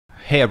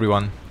Hey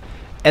everyone,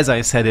 as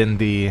I said in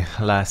the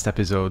last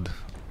episode,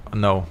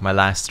 no, my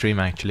last stream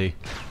actually,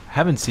 I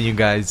haven't seen you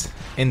guys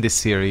in this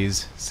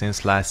series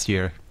since last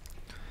year.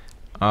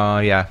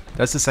 Yeah,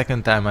 that's the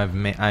second time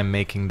I'm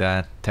making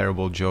that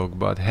terrible joke,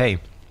 but hey,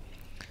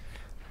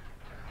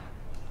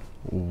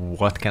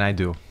 what can I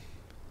do?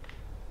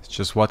 It's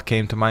just what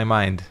came to my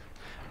mind.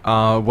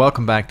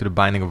 Welcome back to the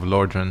Binding of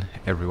Lordran,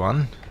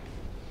 everyone.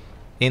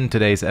 In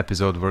today's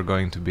episode we're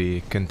going to be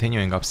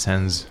continuing up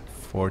Sen's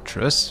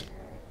Fortress.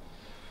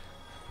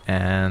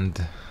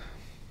 And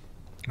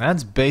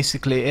that's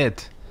basically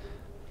it.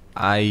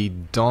 I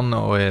don't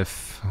know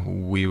if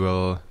we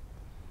will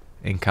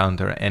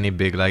encounter any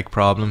big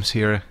problems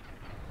here.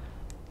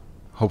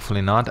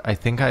 Hopefully not. I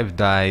think I've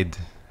died,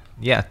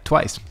 yeah,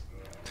 twice.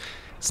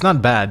 It's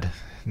not bad.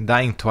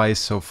 Dying twice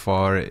so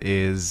far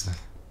is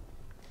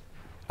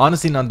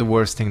honestly not the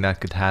worst thing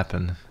that could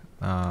happen.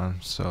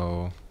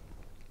 So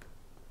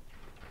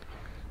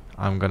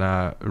I'm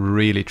gonna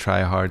really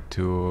try hard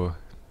to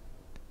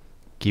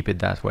keep it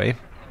that way.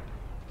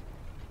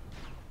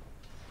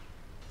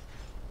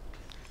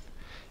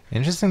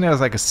 Interesting, there's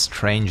like a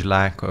strange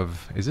lack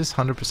of... Is this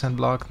 100%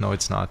 block? No,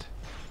 it's not.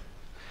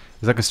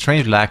 There's like a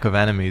strange lack of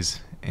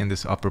enemies in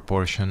this upper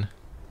portion.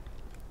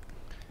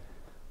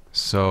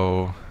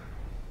 So...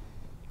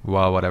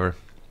 well, whatever.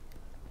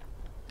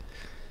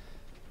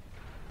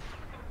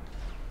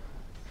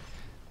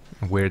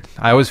 Weird.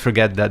 I always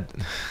forget that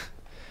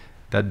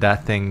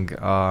that thing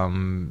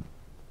kind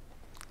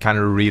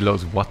of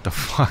reloads. What the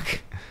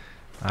fuck?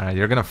 Alright,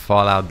 you're gonna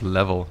fall out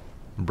level,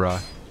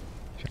 bruh,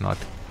 if you're not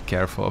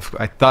careful.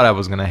 I thought I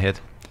was gonna hit.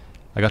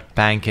 I got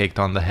pancaked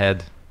on the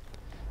head.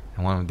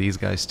 And one of these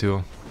guys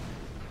too.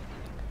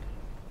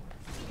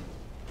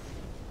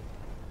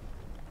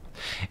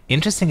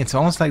 Interesting, it's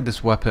almost like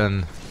this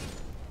weapon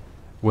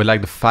with like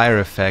the fire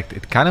effect.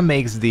 It kind of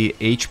makes the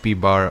HP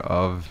bar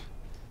of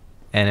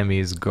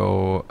enemies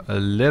go a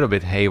little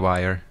bit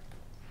haywire.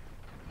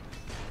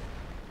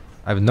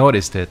 I've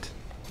noticed it.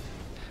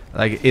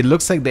 Like, it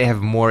looks like they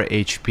have more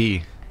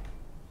HP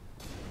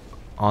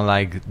on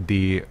like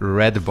the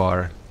red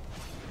bar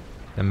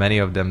than many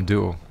of them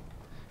do.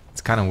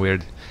 It's kind of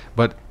weird,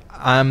 but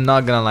I'm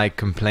not gonna like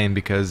complain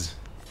because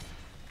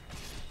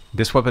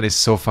this weapon is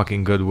so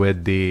fucking good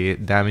with the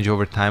damage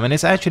over time, and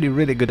it's actually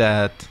really good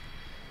at...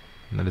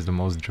 that is the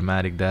most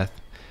dramatic death.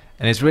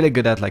 And it's really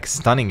good at like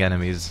stunning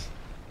enemies.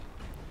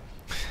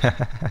 God,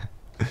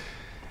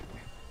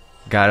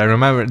 I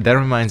remember, that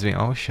reminds me,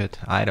 oh shit,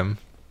 item.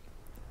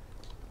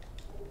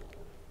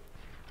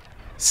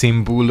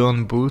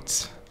 Simbulon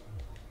boots.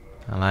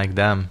 I like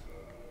them.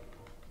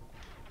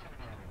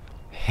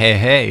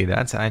 Hey,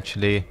 that's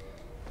actually...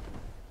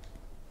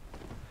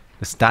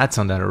 the stats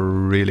on that are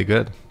really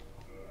good.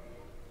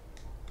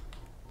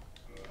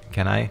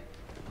 Can I?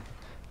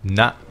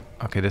 Nah.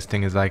 Okay, this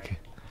thing is like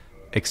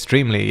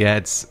extremely... yeah,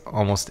 it's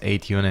almost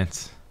 8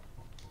 units.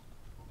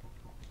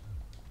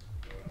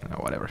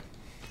 Whatever.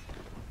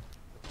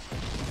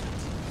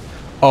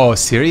 Oh,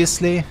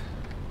 seriously?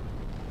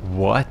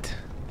 What?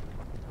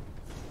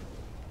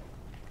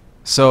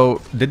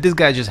 So, did this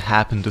guy just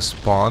happen to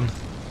spawn?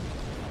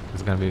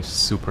 It's gonna be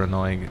super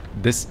annoying.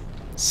 This...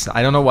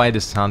 I don't know why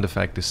this sound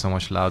effect is so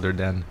much louder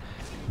than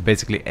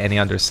basically any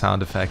other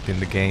sound effect in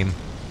the game.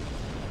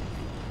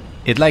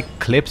 It like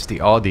clips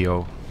the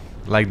audio,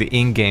 like the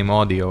in-game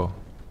audio,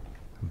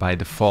 by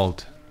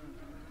default.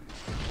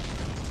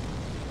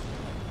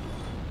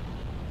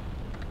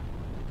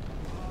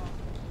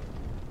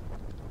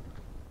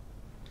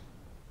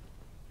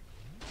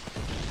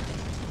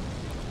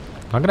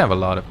 I'm gonna have a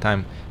lot of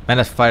time. Man,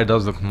 that fire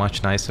does look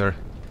much nicer.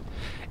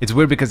 It's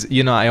weird because,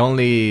 you know, I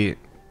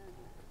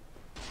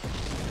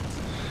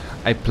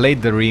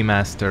played the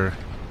remaster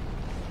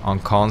on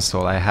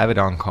console. I have it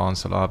on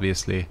console,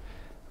 obviously.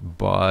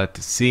 But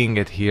seeing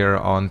it here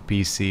on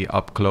PC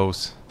up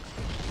close,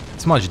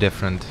 it's much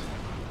different.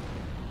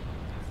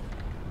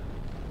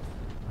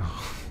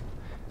 Oh,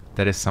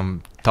 that is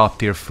some top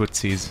tier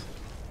footsies.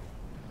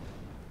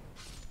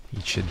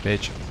 Eat shit,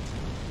 bitch.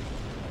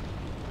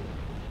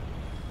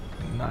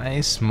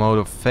 Nice mode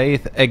of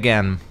faith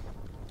again.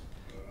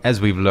 As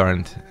we've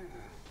learned,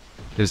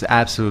 there's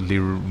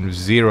absolutely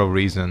zero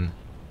reason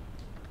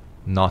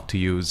not to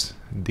use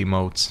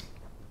demotes.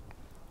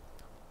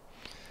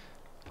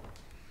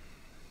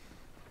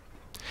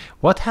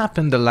 What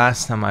happened the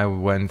last time I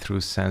went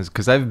through Sen's?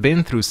 Because I've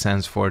been through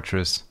Sen's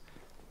Fortress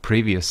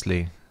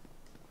previously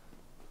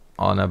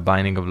on a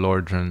Binding of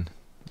Lordran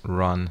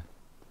run.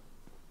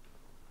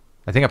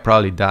 I think I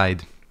probably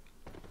died.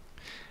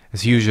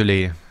 It's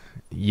usually...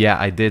 yeah,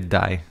 I did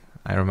die.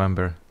 I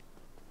remember.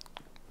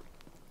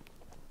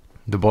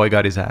 The boy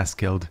got his ass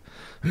killed.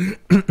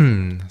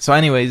 So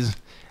anyways,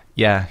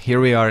 yeah, here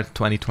we are,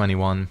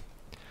 2021.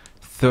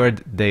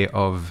 Third day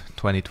of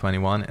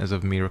 2021 as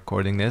of me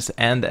recording this,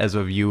 and as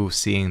of you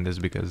seeing this,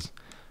 because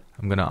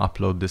I'm gonna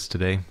upload this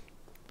today.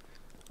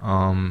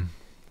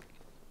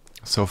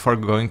 So far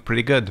going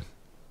pretty good.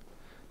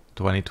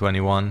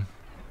 2021,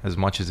 as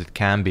much as it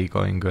can be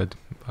going good,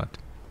 but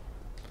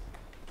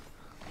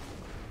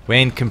We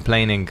ain't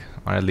complaining,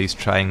 or at least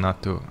trying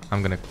not to.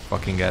 I'm gonna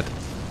fucking get.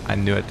 I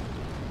knew it.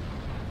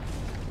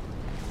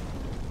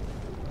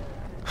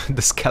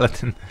 The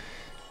skeleton.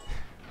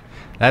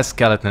 That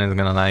skeleton is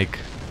gonna like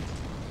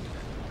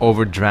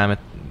over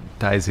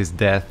dramatize his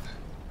death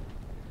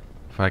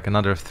for like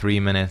another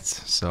 3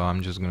 minutes, so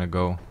I'm just gonna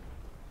go.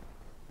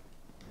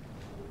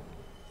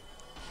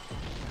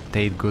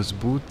 Tate Goose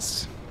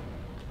Boots.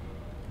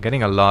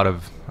 Getting a lot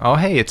of... Oh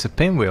hey, it's a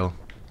pinwheel.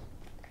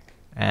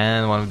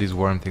 And one of these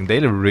worm things. They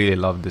really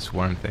love this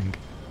worm thing.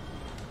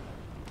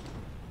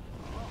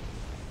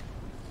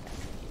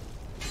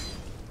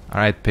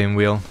 Alright,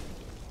 pinwheel.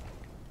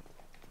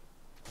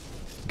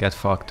 Get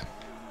fucked.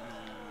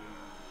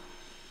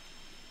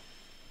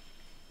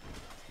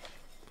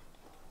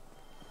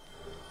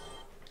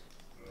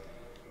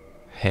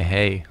 Hey,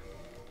 hey.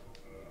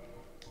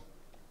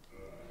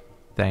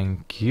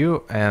 Thank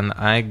you. And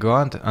I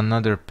got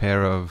another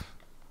pair of...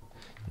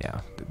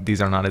 Yeah,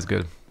 these are not as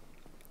good.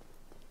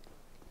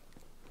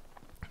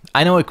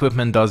 I know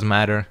equipment does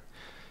matter.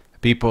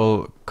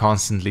 People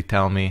constantly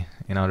tell me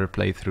in other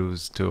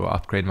playthroughs to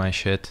upgrade my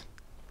shit.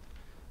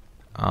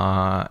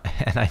 And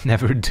I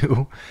never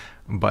do.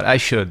 But I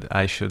should.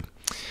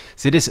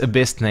 See, this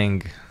Abyss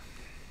thing...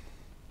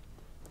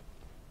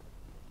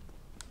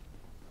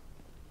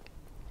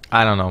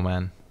 I don't know,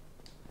 man.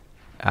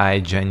 I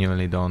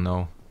genuinely don't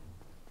know.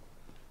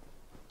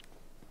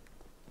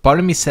 Part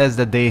of me says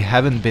that they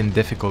haven't been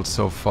difficult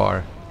so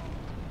far.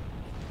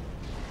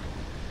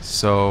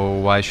 So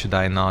why should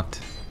I not?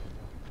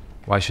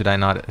 Why should I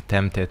not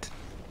attempt it?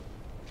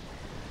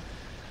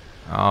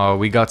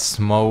 We got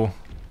Smo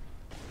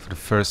for the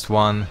first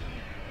one,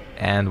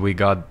 and we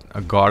got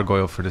a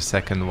Gargoyle for the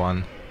second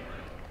one.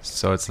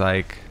 So it's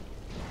like,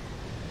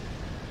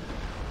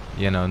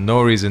 you know,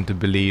 no reason to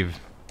believe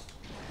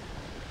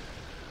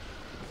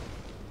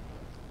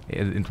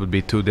it would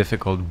be too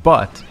difficult.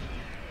 But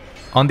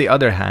on the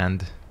other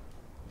hand,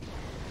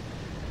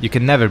 you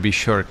can never be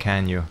sure,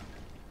 can you?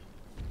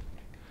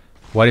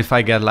 What if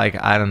I get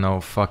like, I don't know,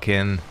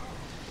 fucking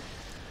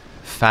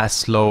fast,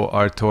 slow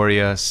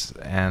Artorias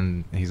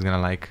and he's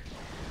gonna like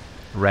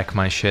wreck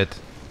my shit.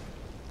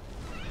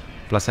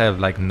 Plus I have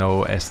like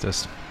no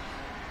Estus.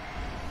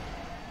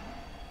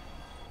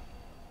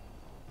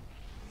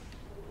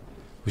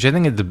 Which I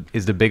think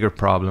is the bigger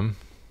problem.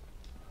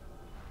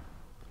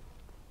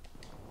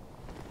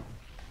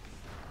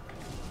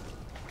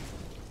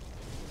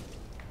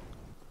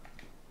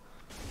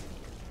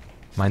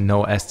 My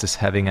no Estus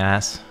having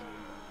ass.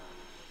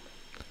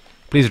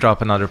 Please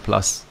drop another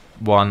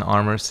 +1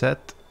 armor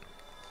set.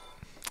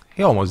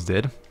 He almost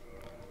did.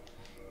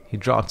 He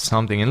dropped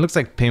something. It looks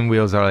like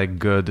pinwheels are like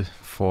good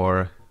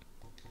for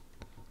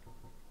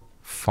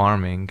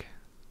farming.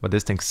 But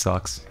this thing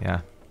sucks,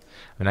 yeah.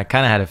 I mean, I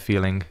kind of had a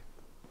feeling.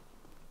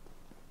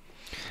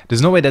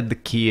 There's no way that the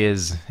key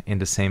is in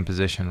the same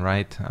position,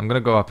 right? I'm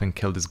gonna go up and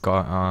kill this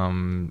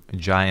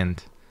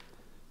giant.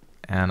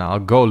 And I'll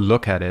go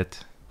look at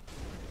it.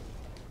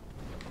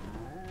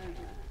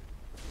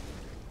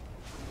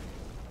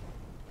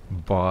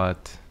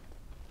 But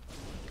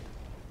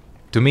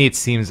to me it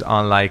seems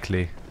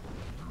unlikely.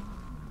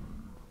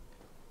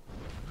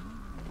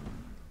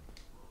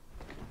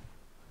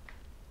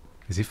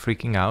 Is he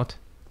freaking out?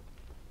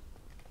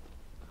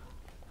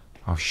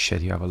 Oh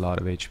shit, you have a lot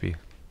of HP.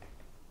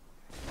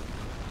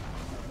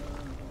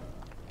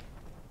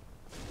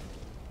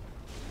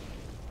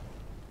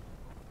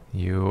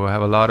 You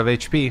have a lot of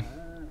HP.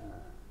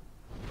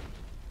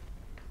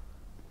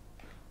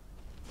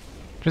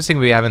 Interesting,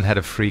 we haven't had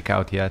a freak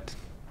out yet.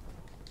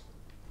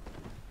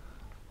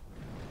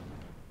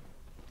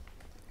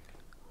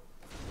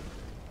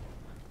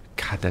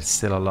 God, that's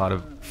still a lot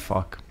of...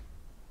 Fuck.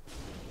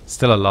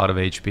 Still a lot of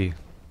HP.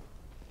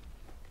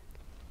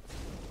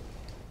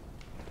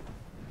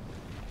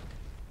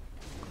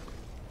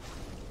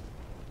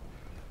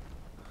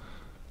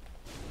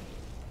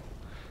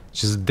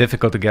 It's just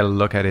difficult to get a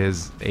look at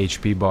his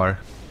HP bar.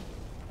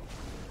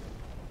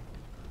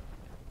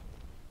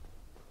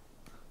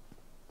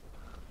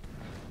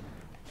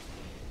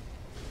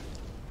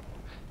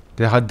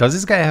 Does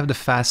this guy have the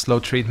fast slow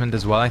treatment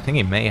as well? I think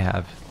he may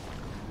have.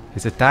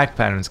 His attack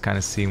patterns kind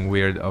of seem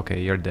weird.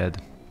 Okay, you're dead.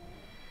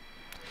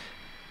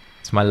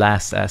 It's my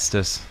last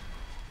Estus.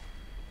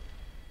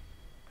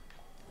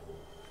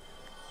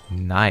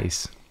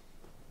 Nice.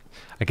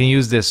 I can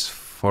use this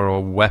for a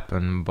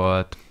weapon,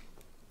 but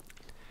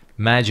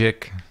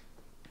magic,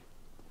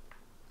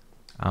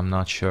 I'm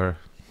not sure.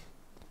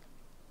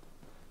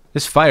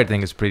 This fire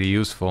thing is pretty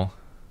useful.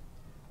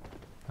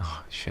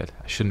 Oh shit,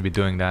 I shouldn't be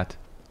doing that.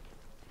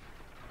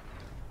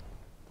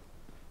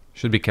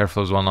 Should be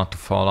careful as well not to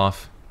fall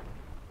off.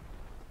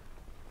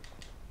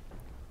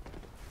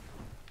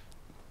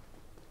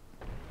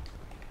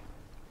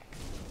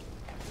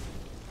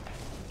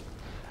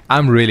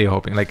 I'm really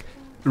hoping, like,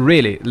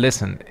 really,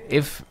 listen,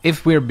 if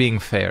we're being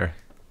fair,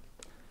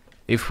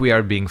 if we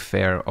are being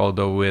fair,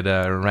 although with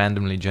a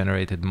randomly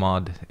generated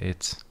mod,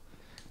 it's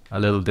a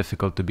little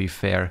difficult to be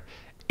fair.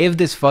 If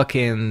this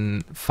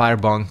fucking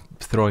firebomb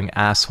throwing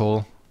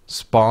asshole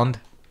spawned,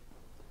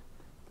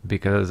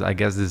 because I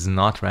guess this is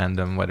not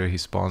random whether he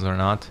spawns or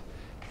not.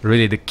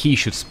 Really, the key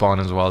should spawn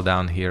as well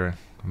down here,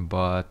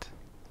 but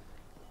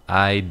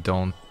I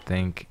don't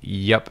think.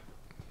 Yep.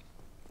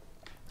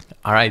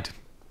 Alright.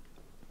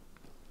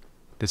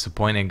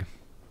 Disappointing.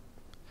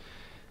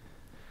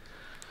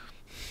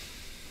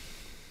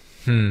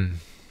 I'm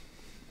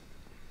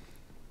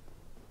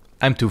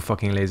too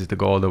fucking lazy to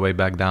go all the way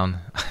back down.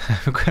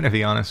 I'm gonna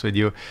be honest with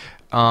you.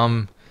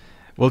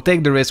 We'll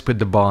take the risk with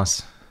the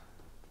boss.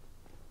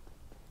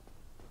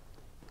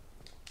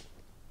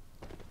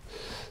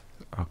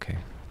 Okay.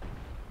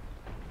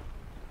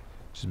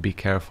 Just be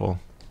careful.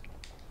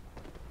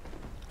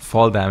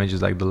 Fall damage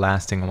is like the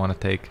last thing I want to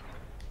take.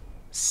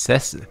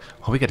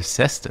 Oh, we got a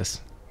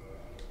Cestus.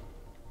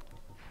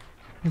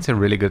 It's a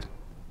really good...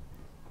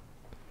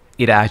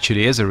 It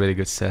actually is a really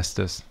good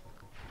Cestus.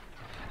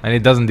 And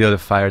it doesn't deal the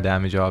fire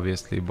damage,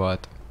 obviously,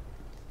 but...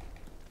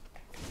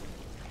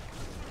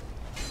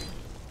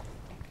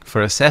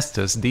 For a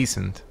Cestus,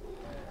 decent.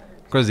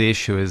 Of course, the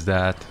issue is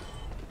that...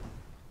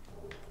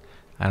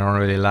 I don't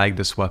really like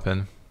this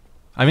weapon.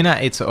 I mean,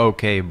 it's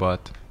okay,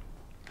 but...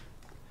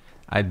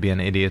 I'd be an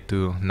idiot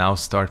to now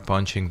start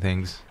punching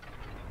things.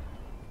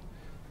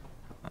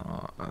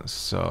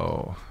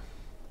 So...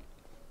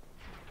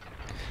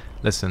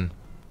 Listen,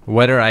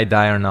 whether I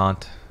die or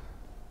not,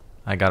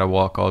 I gotta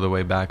walk all the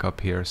way back up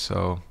here,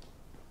 so...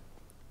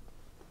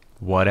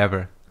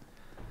 Whatever.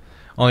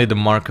 Only the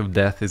mark of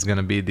death is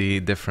gonna be the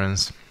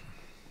difference.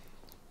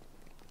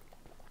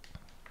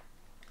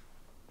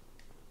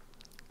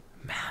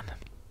 Man.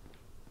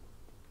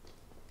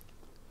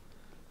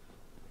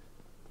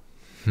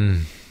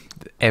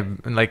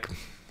 Like,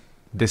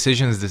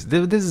 decisions, this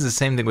is the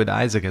same thing with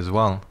Isaac as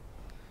well.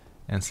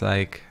 It's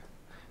like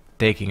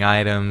taking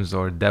items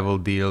or devil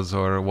deals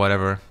or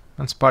whatever.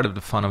 That's part of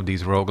the fun of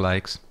these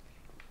roguelikes.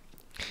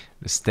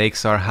 The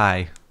stakes are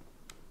high.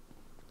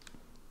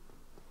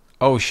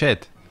 Oh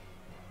shit.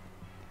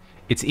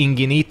 It's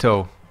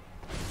Inginito.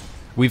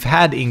 We've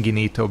had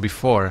Inginito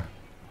before.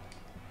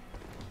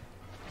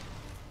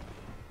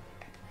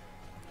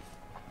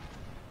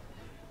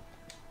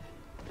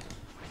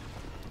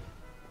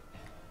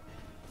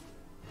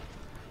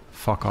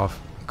 Fuck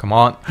off. Come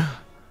on.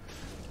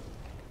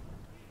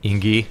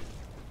 Ingi.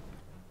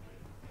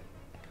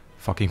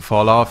 Fucking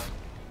fall off.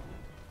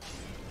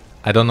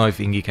 I don't know if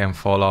Ingi can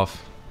fall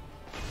off.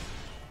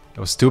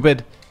 That was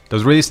stupid. That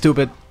was really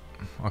stupid.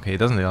 Okay, it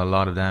doesn't do a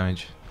lot of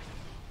damage.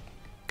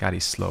 God,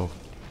 he's slow.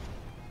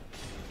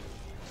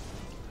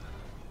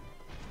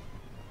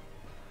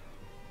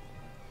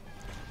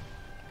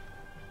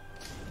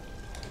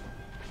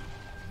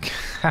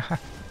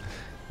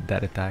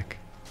 That attack.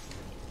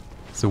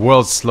 It's the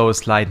world's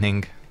slowest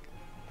lightning.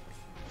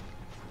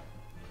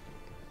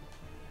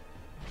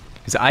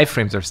 His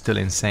iframes are still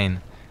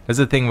insane. That's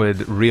the thing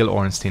with real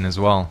Ornstein as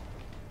well.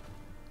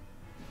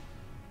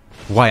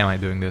 Why am I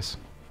doing this?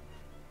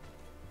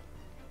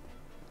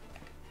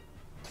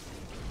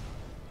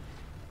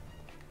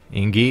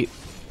 Ingi.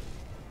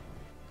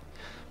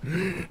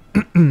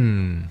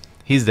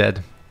 He's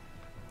dead.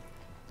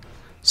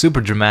 Super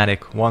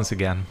dramatic once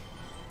again.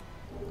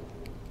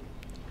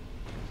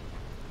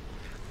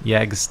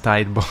 Yag's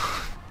tight bone.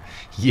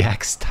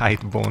 Yag's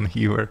tight bone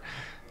heaver.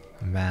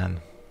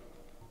 Man.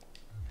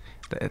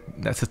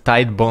 That's a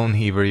tight bone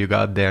heaver you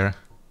got there.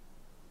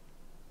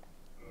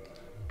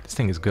 This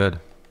thing is good.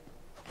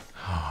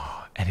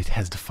 And it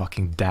has the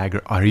fucking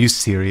dagger. Are you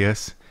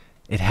serious?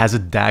 It has a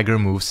dagger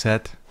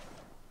moveset?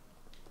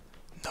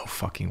 No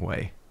fucking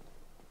way.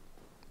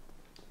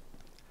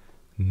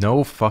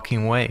 No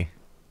fucking way.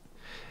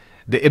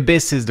 The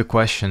Abyss is the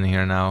question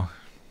here now.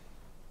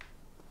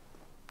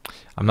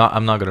 I'm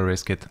not gonna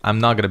risk it. I'm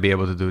not gonna be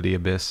able to do the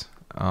Abyss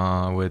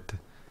with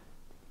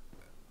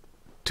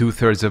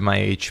 2/3 of my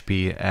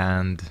HP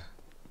and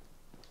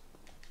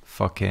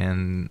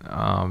fucking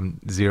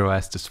 0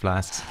 Estus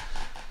flasks.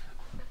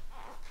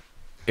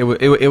 It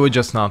would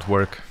just not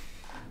work.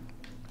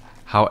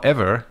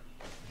 However,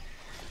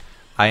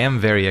 I am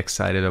very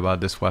excited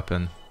about this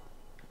weapon.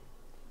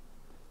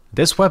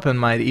 This weapon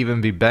might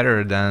even be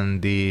better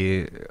than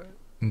the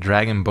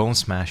Dragon Bone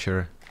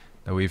Smasher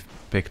that we've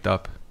picked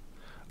up.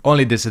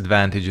 Only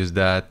disadvantage is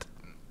that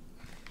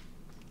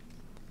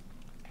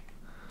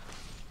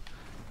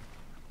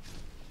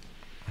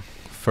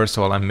first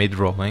of all, I'm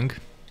mid-rolling.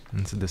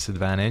 That's a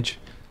disadvantage.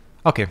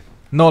 Okay,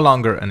 no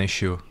longer an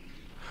issue.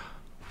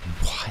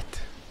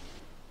 What?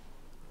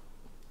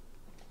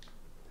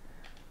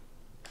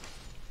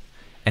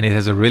 And it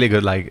has a really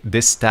good, like,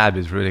 this stab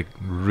is really,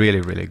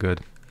 really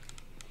good.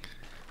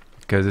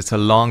 Because it's a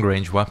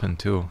long-range weapon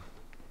too.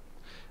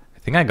 I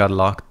think I got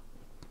locked.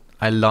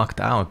 I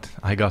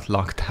got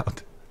locked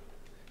out.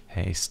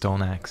 Hey,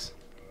 stone axe.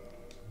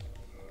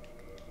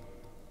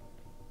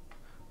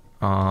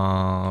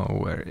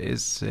 Where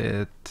is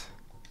it?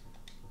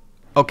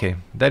 Okay,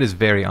 that is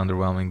very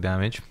underwhelming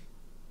damage.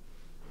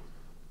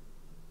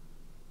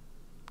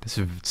 This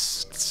is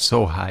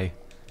so high.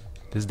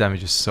 This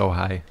damage is so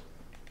high.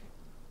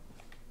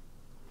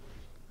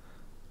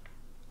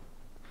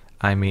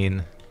 I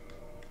mean,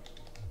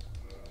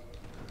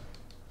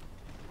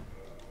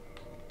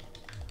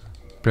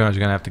 pretty much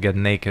gonna have to get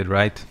naked,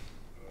 right?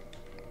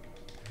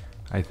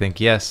 I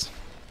think yes.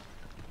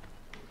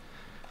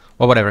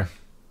 Well, whatever.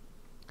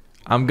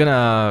 I'm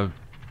gonna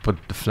put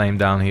the flame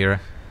down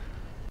here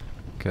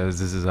because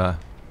this is a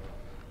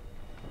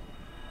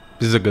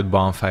good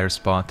bonfire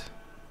spot.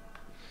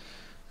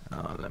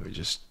 Let me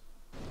just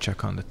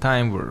check on the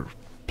time. We're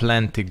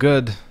plenty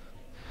good.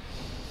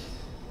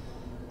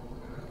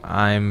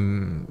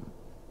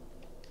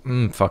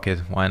 Fuck it,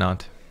 why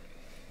not?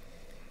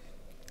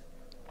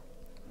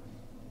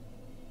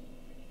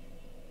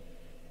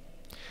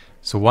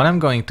 So what I'm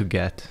going to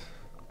get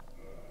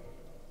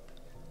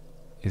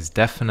is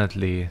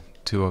definitely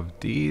 2 of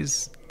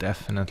these,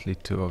 definitely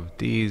 2 of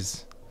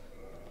these.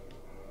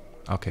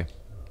 Okay.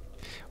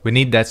 We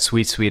need that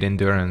sweet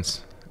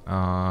endurance.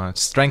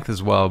 Strength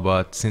as well,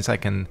 but since I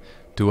can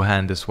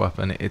two-hand this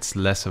weapon, it's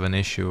less of an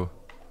issue.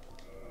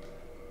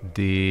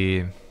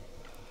 The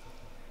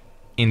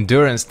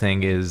endurance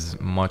thing is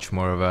much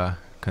more of a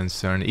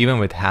concern, even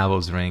with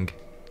Havel's ring.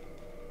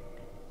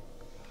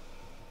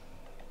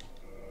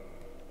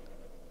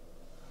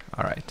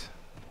 Alright.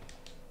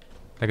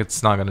 Like,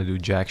 it's not gonna do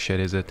jack shit,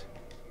 is it?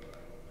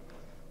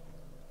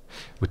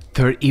 With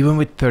even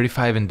with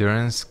 35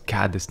 endurance,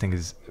 god, this thing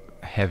is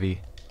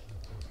heavy.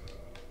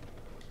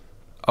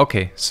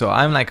 Okay, so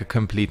I'm like a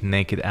complete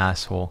naked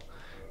asshole.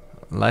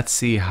 Let's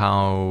see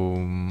how...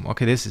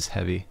 Okay, this is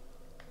heavy.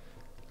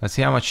 Let's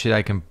see how much shit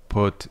I can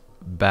put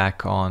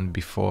back on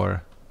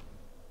before.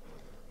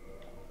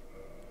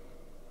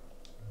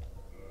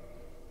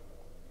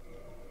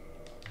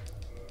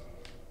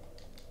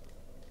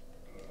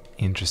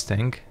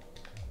 Interesting.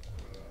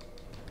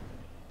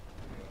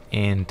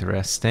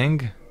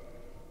 Interesting.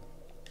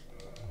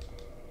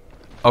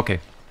 Okay.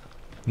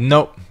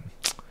 Nope.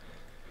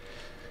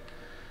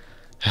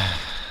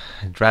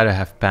 I'd rather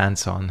have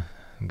pants on,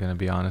 I'm gonna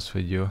be honest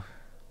with you.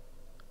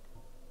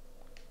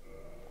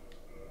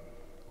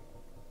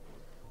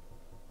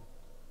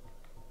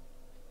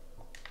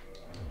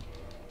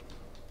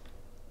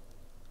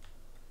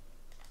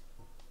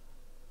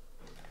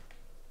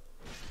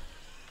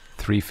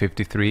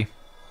 $353.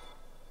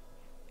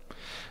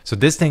 So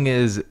this thing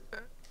is,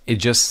 it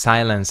just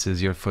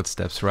silences your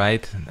footsteps,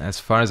 right? As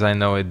far as I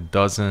know, it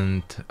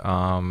doesn't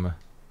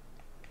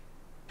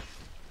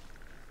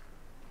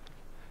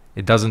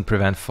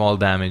prevent fall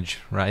damage,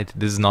 right?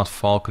 This is not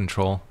fall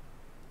control.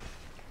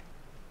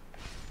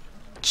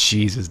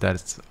 Jesus,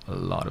 that's a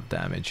lot of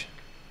damage.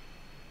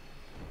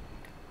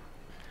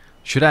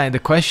 Should I? The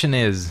question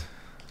is,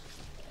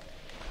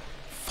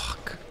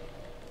 fuck.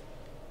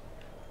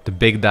 The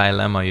big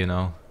dilemma, you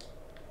know.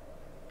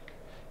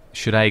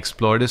 Should I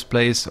explore this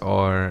place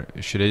or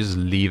should I just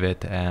leave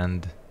it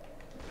and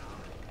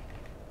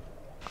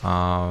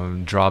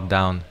drop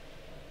down?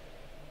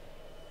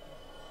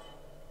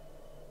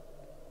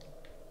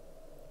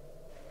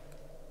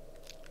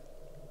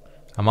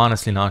 I'm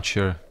honestly not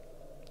sure.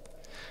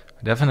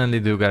 I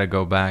definitely do gotta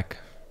go back.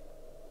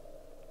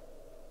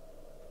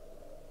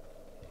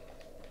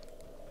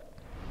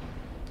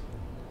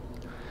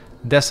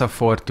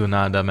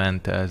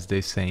 Desafortunadamente, as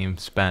they say in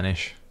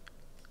Spanish.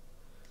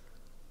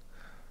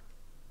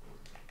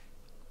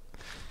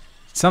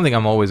 It's something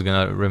I'm always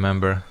gonna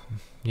remember,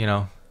 you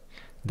know,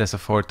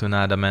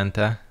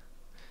 desafortunadamente.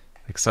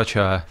 Like such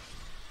a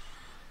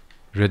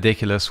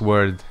ridiculous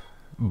word,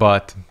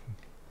 but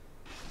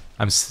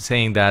I'm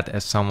saying that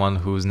as someone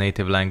whose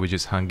native language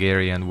is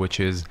Hungarian, which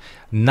is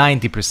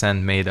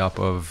 90% made up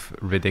of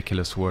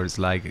ridiculous words.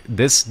 Like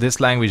this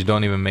language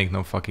don't even make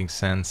no fucking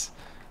sense.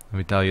 Let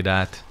me tell you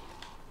that.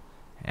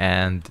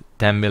 And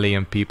 10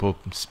 million people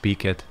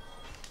speak it.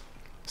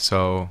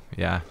 So,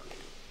 yeah.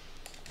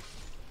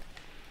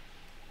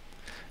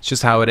 It's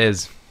just how it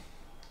is.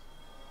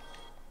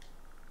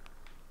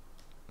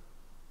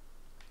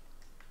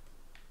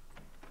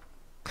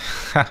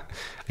 I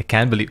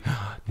can't believe...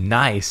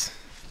 Nice!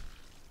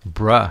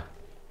 Bruh.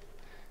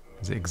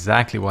 That's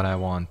exactly what I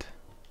want.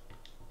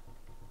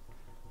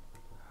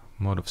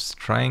 Mode of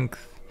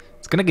strength.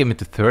 It's gonna give me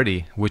to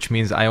 30, which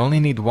means I only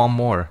need one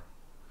more.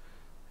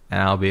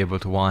 And I'll be able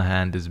to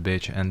one-hand this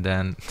bitch and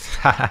then...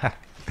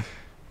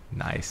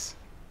 Nice.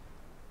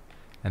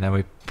 And then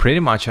we pretty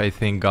much, I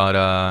think, got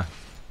a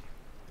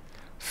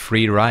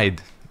free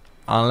ride.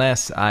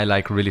 Unless I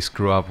like really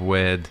screw up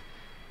with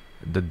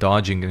the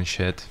dodging and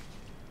shit.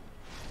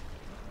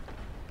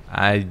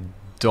 I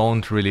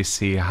don't really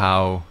see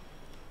how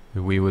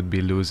we would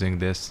be losing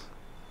this.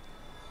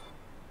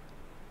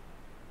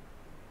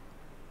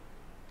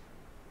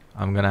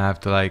 I'm gonna have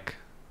to like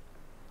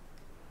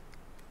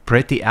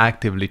pretty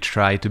actively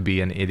try to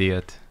be an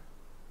idiot,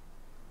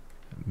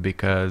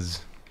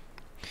 because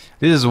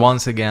this is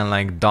once again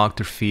like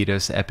Dr.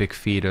 Fetus, Epic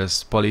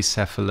Fetus,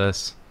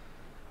 Polycephalus,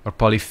 or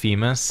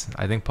Polyphemus.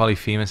 I think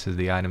Polyphemus is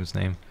the item's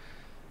name.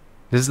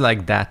 This is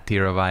like that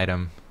tier of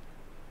item.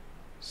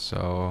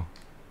 So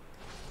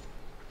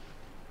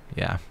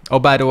yeah. Oh,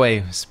 by the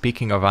way,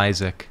 speaking of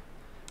Isaac,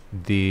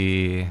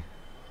 the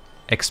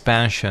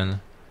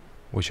expansion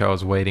which I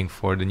was waiting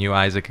for, the new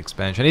Isaac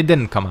expansion. It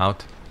didn't come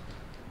out.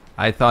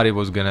 I thought it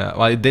was gonna...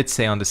 Well, it did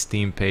say on the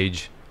Steam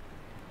page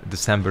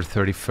December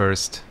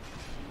 31st,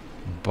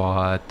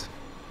 but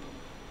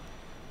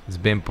it's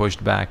been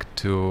pushed back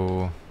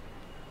to,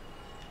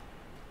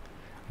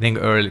 I think,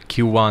 early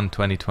Q1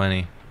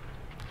 2020.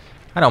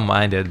 I don't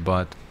mind it,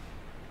 but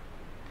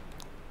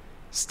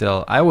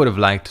still, I would have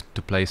liked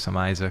to play some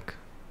Isaac.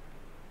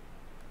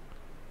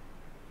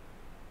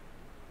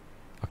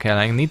 Okay,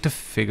 I need to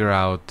figure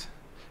out,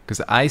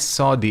 because I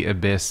saw the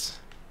Abyss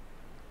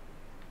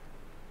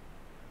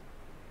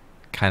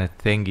kind of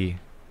thingy.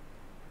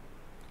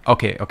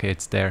 Okay, okay,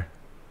 it's there.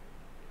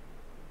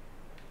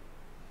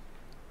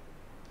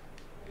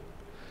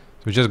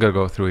 So we just gotta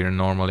go through here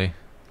normally.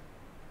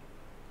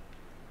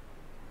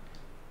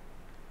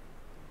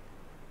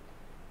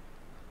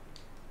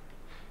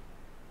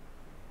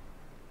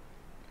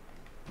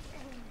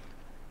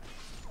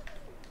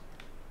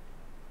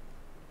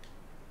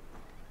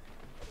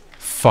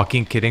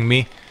 Fucking kidding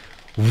me?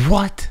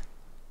 What?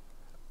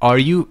 Are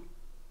you...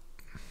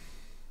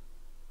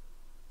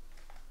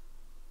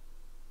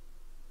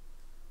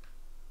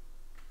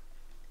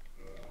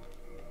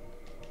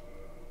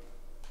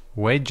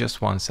 Wait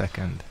just 1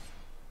 second.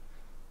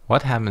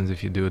 What happens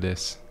if you do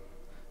this?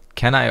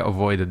 Can I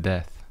avoid a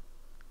death?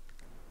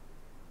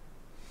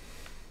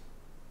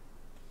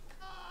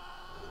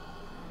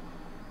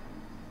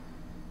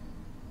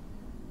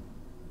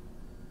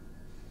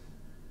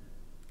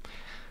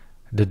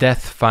 The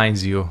death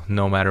finds you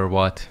no matter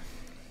what.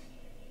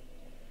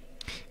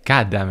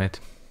 God damn it.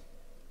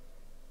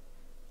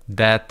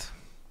 That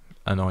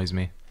annoys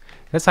me.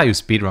 That's how you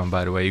speedrun,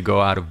 by the way. You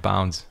go out of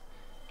bounds.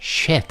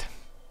 Shit.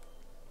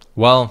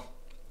 Well,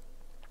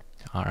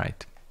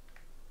 alright.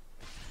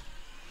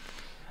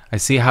 I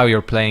see how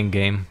you're playing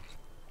game.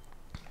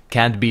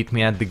 Can't beat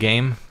me at the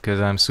game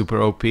because I'm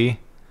super OP.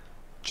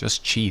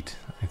 Just cheat.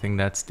 I think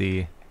that's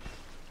the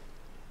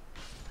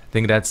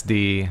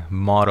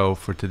motto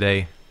for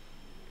today.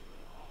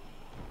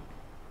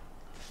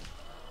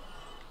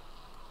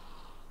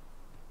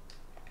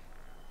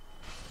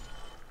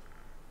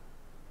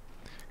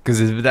 Because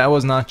if that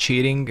was not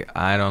cheating,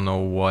 I don't know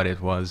what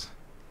it was.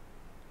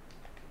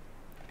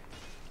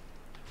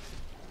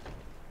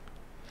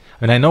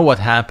 And I know what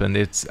happened.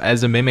 It's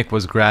as the mimic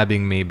was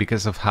grabbing me,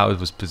 because of how it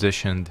was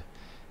positioned,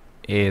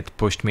 it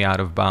pushed me out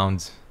of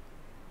bounds.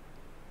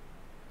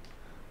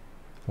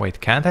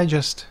 Wait, can't I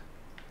just...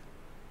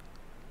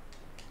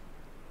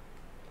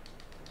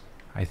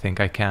 I think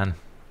I can.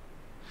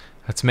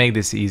 Let's make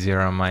this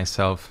easier on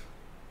myself.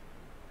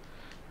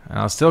 And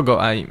I'll still go...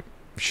 I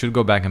should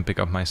go back and pick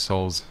up my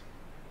souls.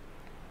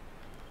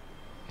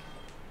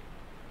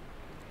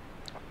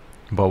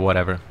 But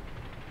whatever.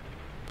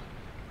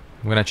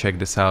 I'm gonna check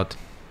this out.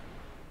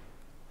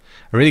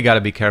 I really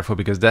gotta be careful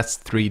because that's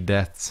 3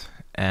 deaths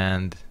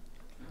and...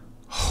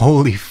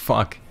 Holy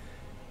fuck.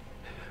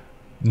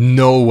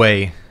 No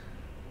way.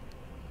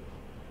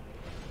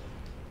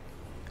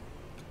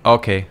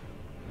 Okay.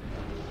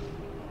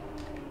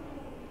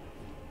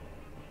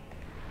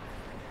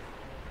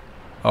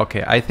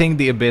 Okay, I think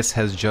the Abyss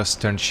has just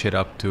turned shit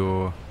up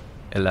to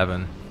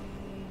 11.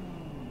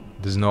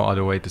 There's no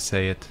other way to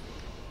say it.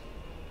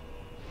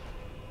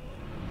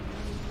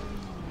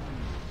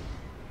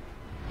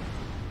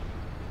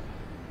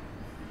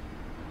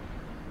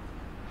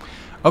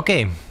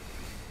 Okay.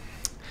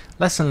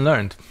 Lesson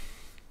learned.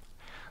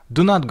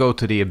 Do not go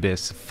to the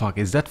Abyss. Fuck,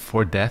 is that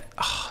for death?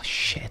 Oh,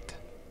 shit.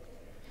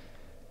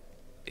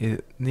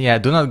 Yeah,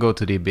 do not go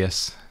to the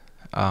Abyss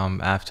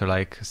after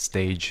like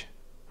stage...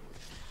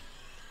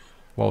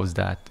 What was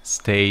that?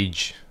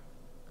 Stage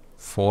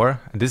 4?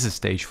 This is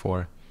stage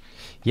 4.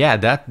 Yeah,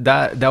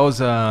 that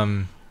was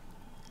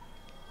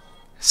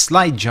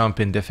slight jump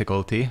in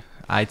difficulty,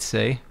 I'd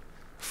say,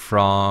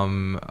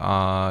 from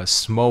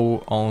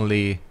Smo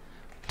only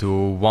to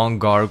 1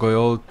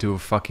 gargoyle to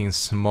fucking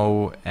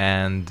Smo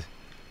and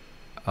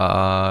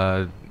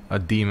a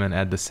demon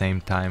at the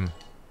same time.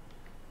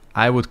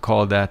 I would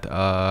call that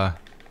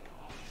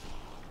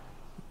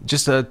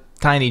just a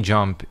tiny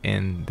jump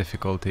in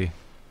difficulty.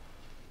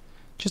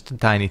 Just a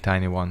tiny,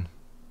 tiny one.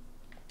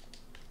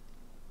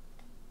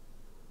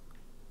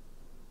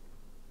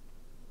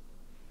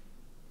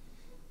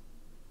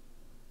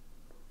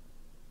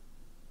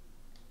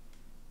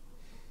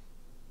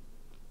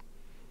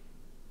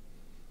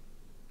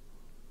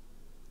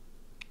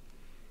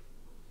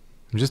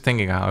 I'm just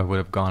thinking how I would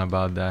have gone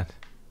about that.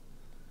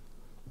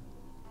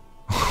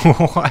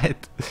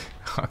 What?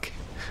 Okay.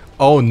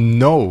 Oh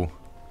no!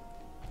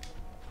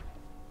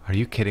 Are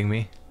you kidding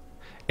me?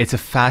 It's a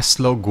fast,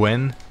 slow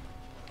Gwyn.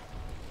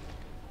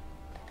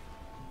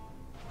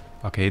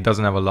 Okay, he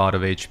doesn't have a lot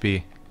of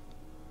HP.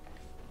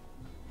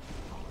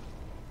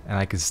 And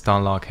I can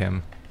stun lock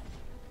him.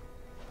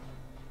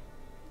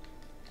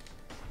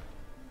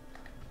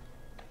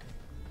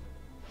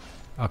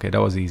 Okay,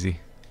 that was easy.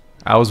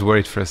 I was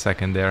worried for a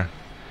second there.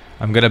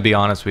 I'm gonna be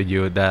honest with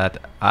you that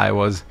I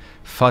was...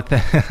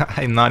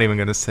 I'm not even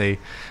gonna say...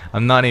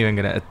 I'm not even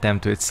gonna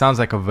attempt to. It sounds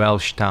like a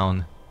Welsh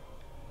town.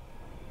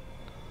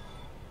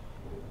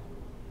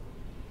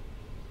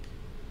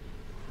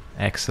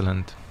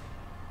 Excellent.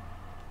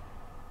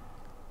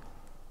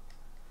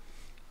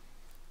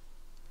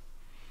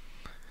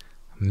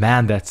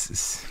 Man, that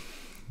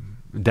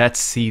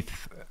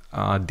Seath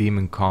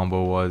demon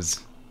combo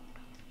was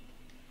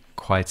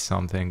quite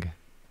something.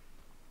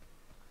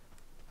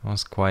 It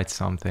was quite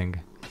something.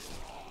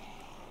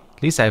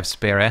 At least I have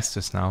spare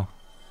Estus now.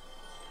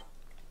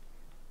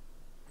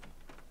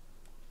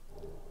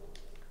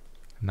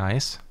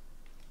 Nice.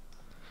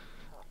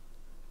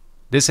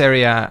 This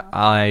area,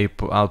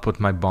 I'll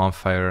put my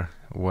bonfire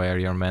where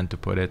you're meant to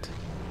put it.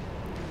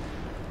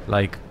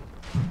 Like,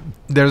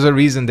 there's a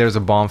reason there's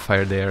a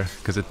bonfire there,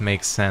 because it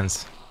makes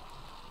sense.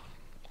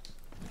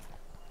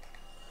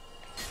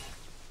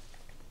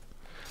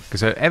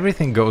 Because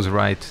everything goes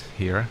right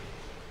here.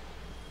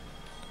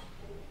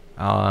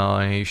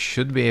 I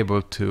should be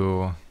able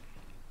to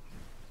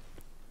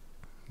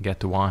get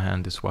to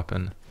one-hand this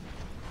weapon.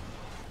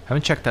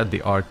 Haven't checked out the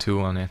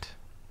R2 on it.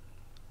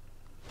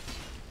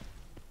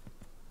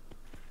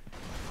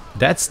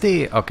 That's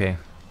the... okay.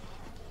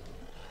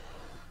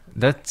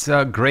 That's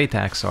a Great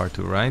Axe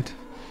R2, right?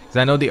 Because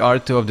I know the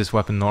R2 of this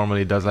weapon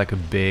normally does like a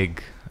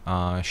big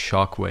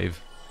shockwave.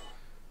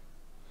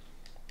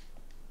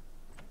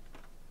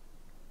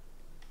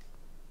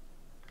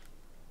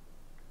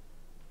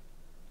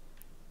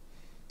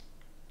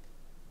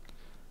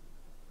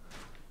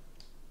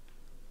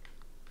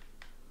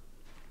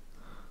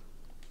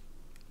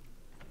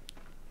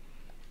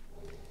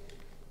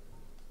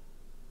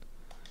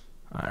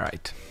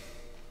 Alright.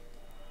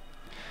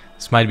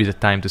 This might be the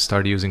time to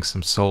start using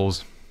some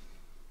souls.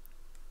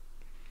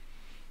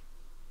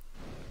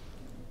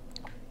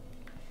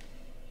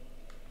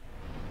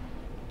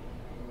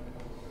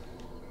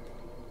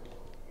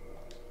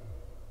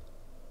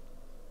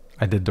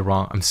 I did the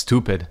wrong... I'm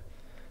stupid.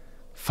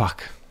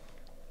 Fuck.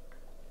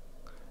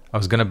 I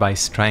was gonna buy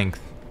strength.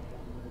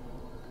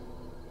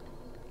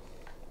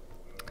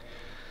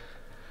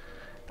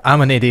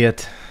 I'm an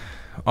idiot.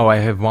 Oh, I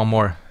have one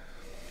more.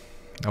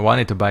 I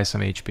wanted to buy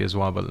some HP as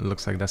well, but it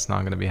looks like that's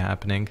not gonna be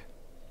happening.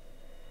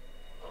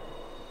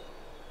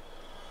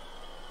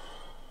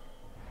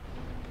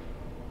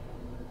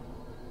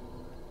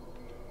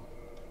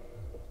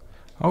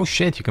 Oh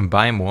shit, you can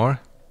buy more?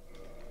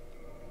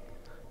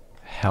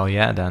 Hell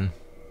yeah, then.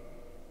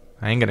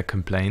 I ain't gonna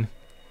complain.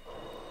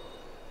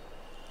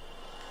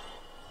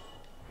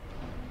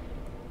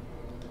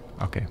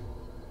 Okay.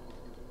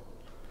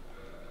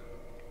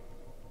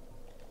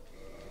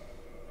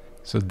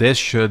 So this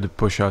should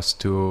push us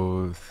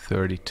to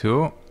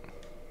 32.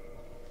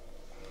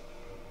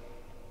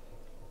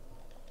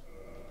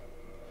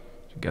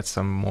 Get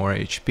some more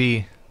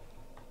HP.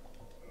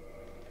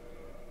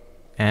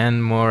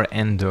 And more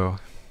endo.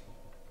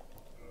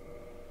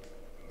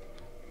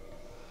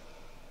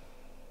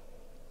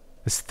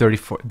 It's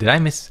 34. Did I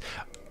miss?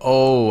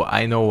 Oh,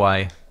 I know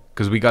why.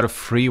 Because we got a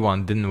free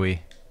one, didn't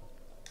we?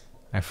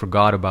 I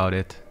forgot about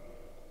it.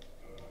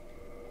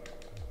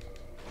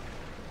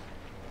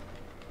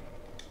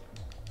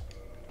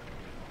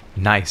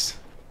 Nice.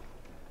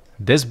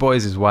 This,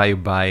 boys, is why you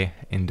buy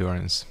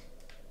endurance.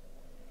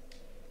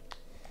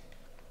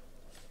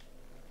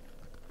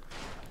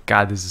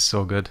 God, this is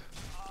so good.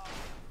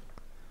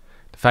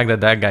 The fact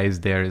that that guy is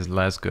there is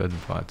less good,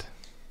 but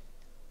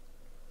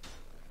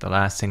the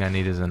last thing I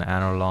need is an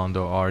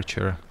Anorlando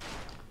archer.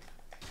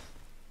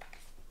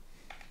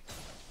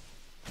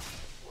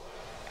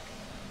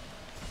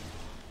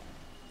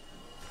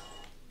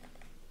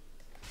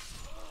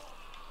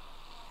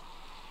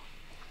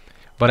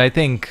 But I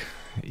think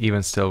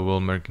even still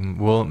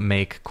we'll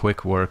make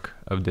quick work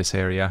of this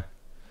area.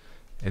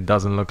 It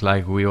doesn't look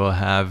like we will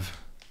have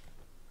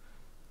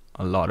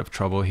a lot of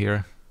trouble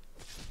here.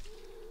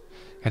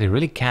 God, they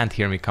really can't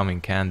hear me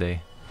coming, can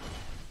they?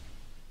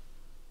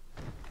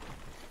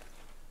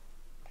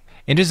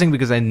 Interesting,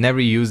 because I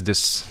never used this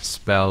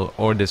spell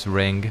or this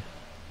ring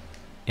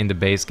in the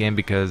base game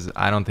because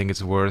I don't think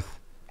it's worth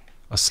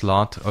a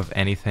slot of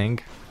anything.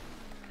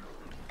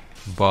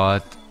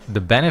 But the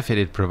benefit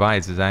it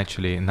provides is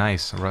actually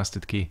nice.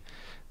 Rusted key.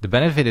 The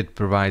benefit it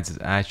provides is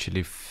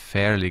actually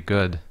fairly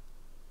good.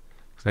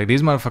 Like,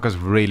 these motherfuckers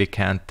really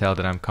can't tell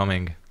that I'm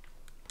coming.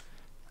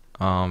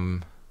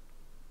 I'd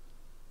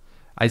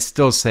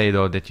still say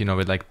though that, you know,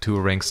 with like 2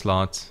 ring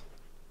slots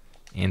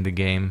in the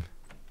game,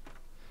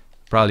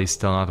 probably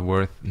still not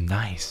worth.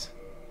 Nice.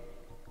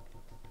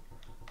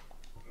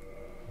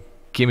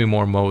 Give me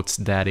more motes,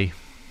 daddy.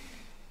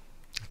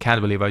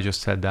 Can't believe I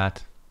just said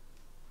that.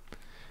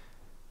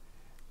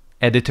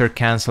 Editor,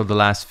 cancel the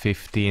last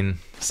 15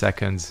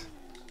 seconds.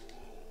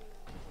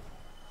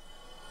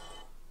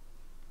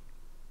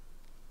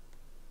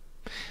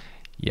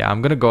 Yeah,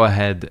 I'm gonna go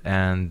ahead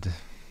and...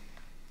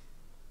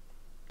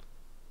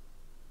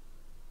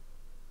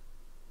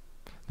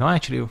 No,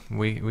 actually,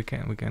 we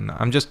can.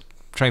 I'm just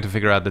trying to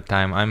figure out the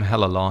time. I'm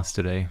hella lost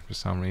today for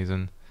some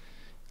reason.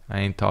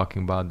 I ain't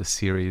talking about the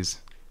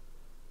series,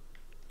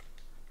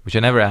 which I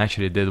never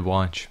actually did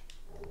watch.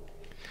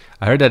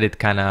 I heard that it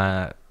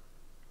kinda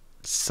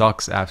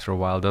sucks after a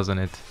while, doesn't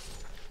it?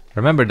 I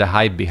remember the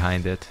hype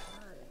behind it.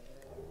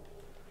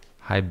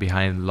 hide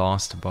behind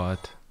Lost,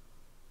 but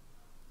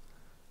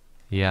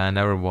yeah, I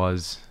never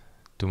was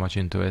too much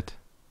into it.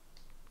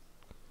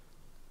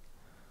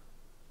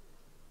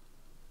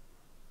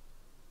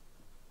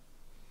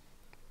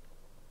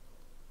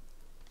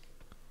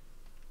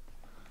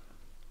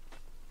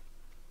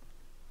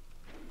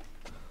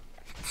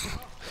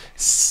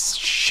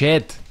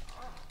 Shit!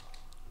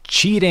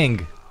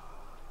 Cheating!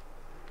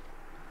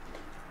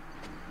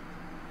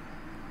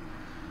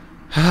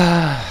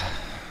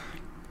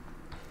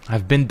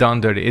 I've been done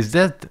dirty. Is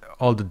that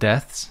all the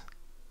deaths?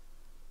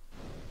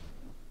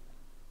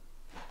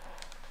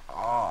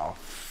 Oh,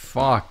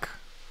 fuck.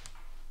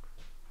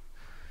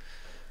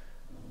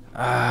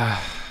 I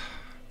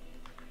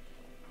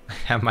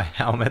have my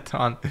helmet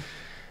on.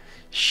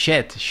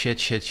 Shit.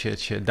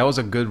 That was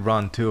a good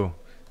run too.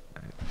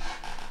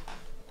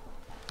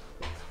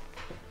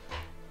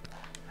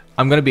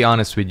 I'm gonna be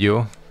honest with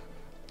you.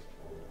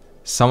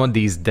 Some of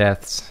these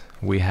deaths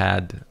we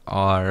had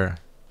are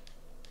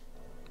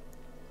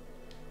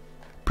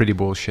pretty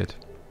bullshit.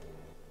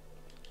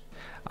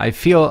 I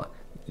feel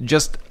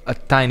just a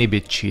tiny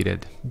bit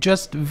cheated.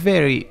 Just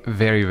very,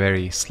 very,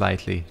 very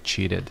slightly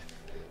cheated.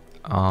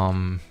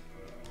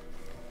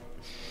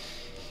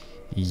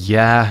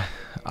 Yeah.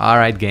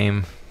 Alright,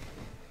 game.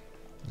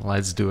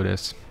 Let's do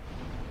this.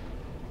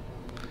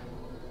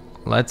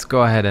 Let's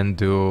go ahead and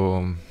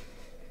do...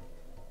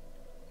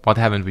 What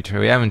haven't we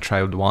tried? We haven't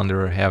tried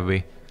Wanderer, have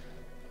we?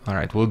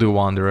 Alright, we'll do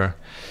Wanderer.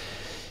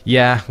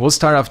 Yeah, we'll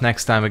start off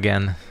next time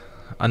again.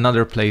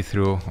 Another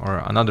playthrough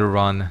or another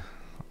run.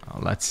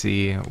 Let's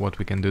see what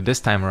we can do this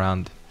time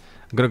around.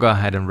 I'm gonna go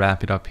ahead and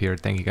wrap it up here.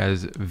 Thank you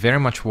guys very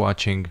much for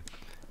watching.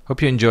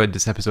 Hope you enjoyed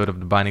this episode of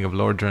The Binding of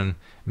Lordran.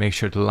 Make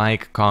sure to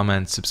like,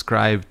 comment,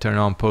 subscribe, turn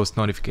on post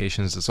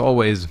notifications as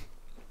always.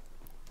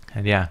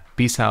 And yeah,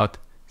 peace out.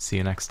 See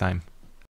you next time.